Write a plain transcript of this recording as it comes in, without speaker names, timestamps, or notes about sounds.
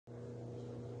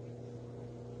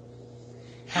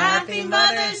Happy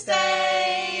Mother's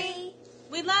Day!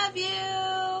 We love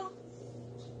you!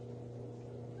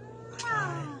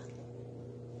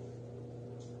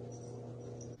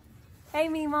 Hey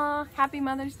Memaw, happy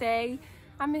Mother's Day.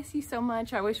 I miss you so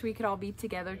much. I wish we could all be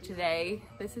together today.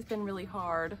 This has been really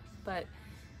hard, but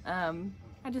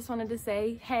I just wanted to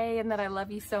say hey and that I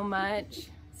love you so much.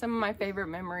 Some of my favorite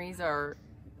memories are,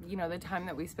 you know, the time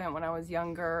that we spent when I was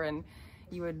younger and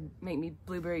you would make me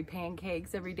blueberry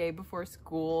pancakes every day before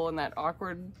school and that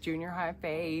awkward junior high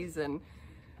phase, and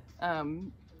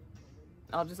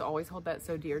I'll just always hold that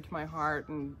so dear to my heart.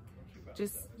 And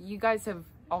just, you guys have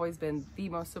always been the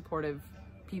most supportive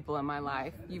people in my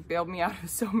life. You've bailed me out of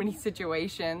so many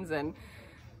situations, and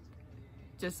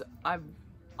just I've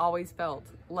always felt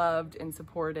loved and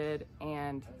supported,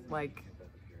 and like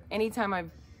anytime I've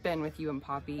been with you and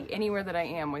Poppy, anywhere that I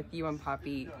am with you and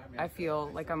Poppy, I feel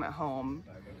like I'm at home.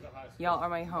 Y'all are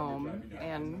my home,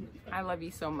 and I love you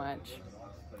so much.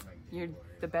 You're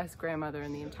the best grandmother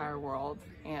in the entire world,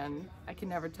 and I can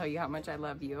never tell you how much I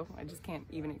love you. I just can't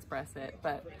even express it,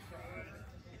 but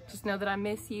just know that I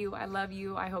miss you. I love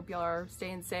you. I hope y'all are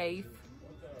staying safe.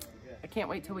 I can't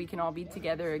wait till we can all be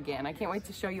together again. I can't wait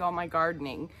to show you all my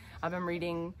gardening. I've been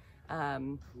reading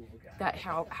that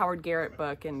Howard Garrett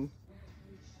book and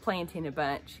planting a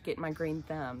bunch, getting my green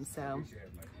thumb, so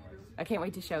I can't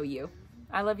wait to show you.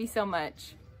 I love you so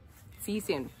much. See you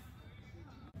soon.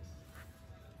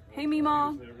 Hey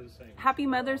Memaw, happy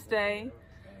Mother's Day.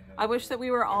 I wish that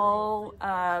we were all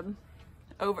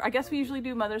over. I guess we usually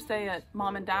do Mother's Day at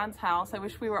Mom and Dad's house. I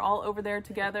wish we were all over there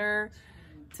together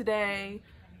today.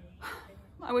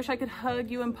 I wish I could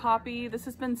hug you and Poppy. This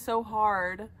has been so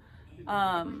hard.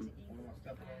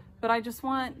 But I just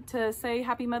want to say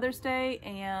happy Mother's Day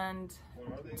and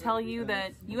tell you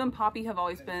that you and Poppy have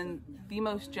always been the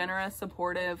most generous,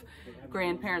 supportive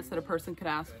grandparents that a person could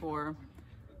ask for.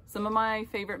 Some of my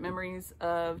favorite memories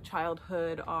of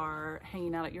childhood are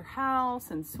hanging out at your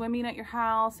house and swimming at your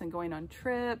house and going on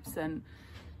trips and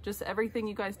just everything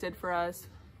you guys did for us.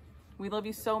 We love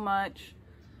you so much.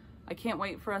 I can't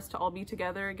wait for us to all be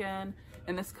together again.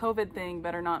 And this COVID thing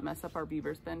better not mess up our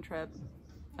Beaver Spin trip.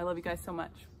 I love you guys so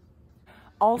much.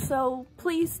 Also,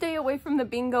 please stay away from the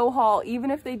bingo hall, even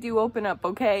if they do open up,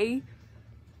 okay?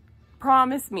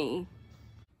 Promise me.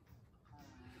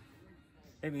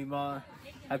 Hey Memaw,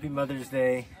 happy Mother's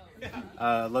Day.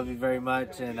 Love you very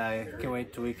much, and I can't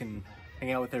wait till we can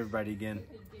hang out with everybody again.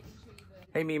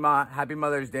 Hey Memaw, happy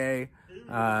Mother's Day.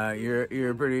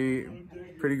 You're pretty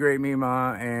great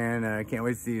Memaw, and I can't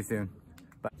wait to see you soon.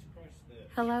 Bye.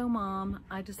 Hello Mom,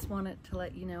 I just wanted to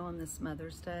let you know on this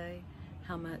Mother's Day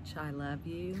how much I love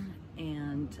you,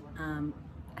 and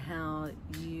how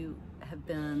you have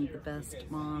been the best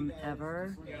mom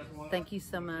ever. Thank you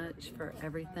so much for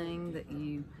everything that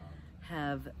you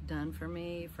have done for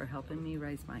me, for helping me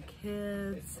raise my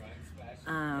kids.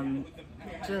 I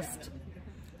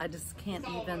just can't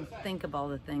even think of all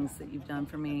the things that you've done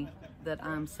for me that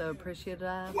I'm so appreciative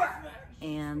of,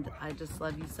 and I just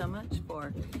love you so much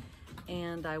for.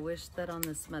 And I wish that on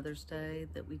this Mother's Day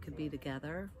that we could be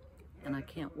together, and I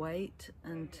can't wait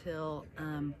until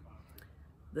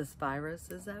this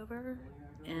virus is over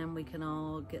and we can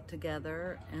all get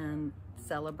together and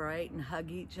celebrate and hug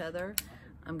each other.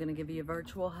 I'm gonna give you a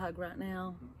virtual hug right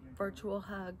now. Virtual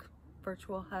hug.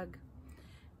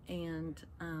 And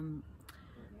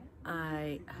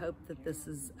I hope that this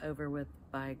is over with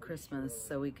by Christmas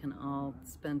so we can all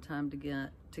spend time to get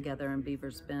together in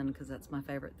Beaver Bend, because that's my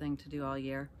favorite thing to do all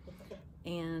year.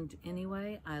 And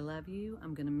anyway, I love you.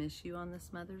 I'm gonna miss you on this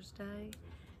Mother's Day,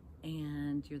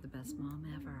 and you're the best mom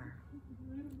ever.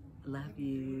 Love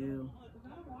you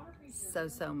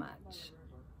so much.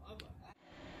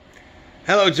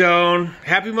 Hello, Joan.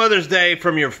 Happy Mother's Day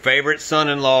from your favorite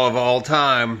son-in-law of all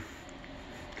time.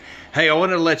 Hey, I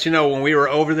wanted to let you know, when we were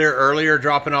over there earlier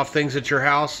dropping off things at your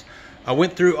house, I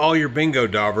went through all your bingo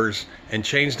daubers and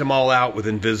changed them all out with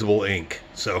invisible ink.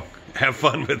 So have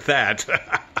fun with that.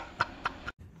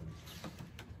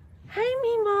 Hey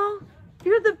Memaw,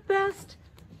 you're the best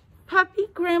puppy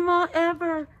grandma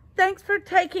ever. Thanks for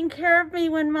taking care of me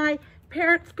when my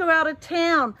parents go out of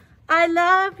town. I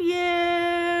love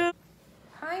you.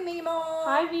 Hi Memaw.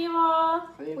 Hi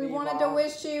Memaw. We wanted to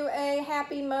wish you a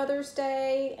happy Mother's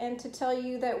Day and to tell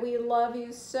you that we love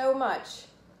you so much.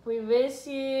 We miss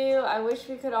you. I wish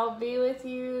we could all be with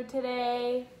you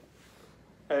today.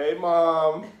 Hey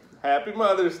Mom, happy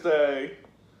Mother's Day.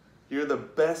 You're the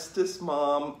bestest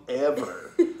mom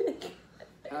ever.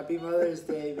 Happy Mother's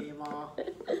Day, Memaw.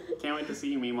 Can't wait to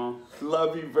see you, Memaw.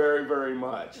 Love you very, very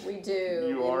much. We do.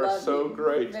 You are so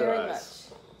great to us. Very much.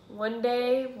 one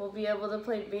day we'll be able to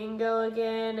play bingo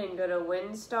again and go to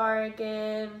WinStar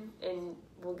again, and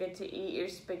we'll get to eat your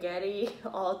spaghetti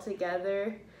all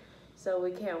together. So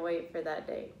we can't wait for that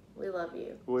day. We love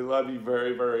you. We love you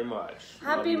very, very much.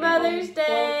 Happy Mother's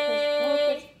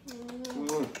Day!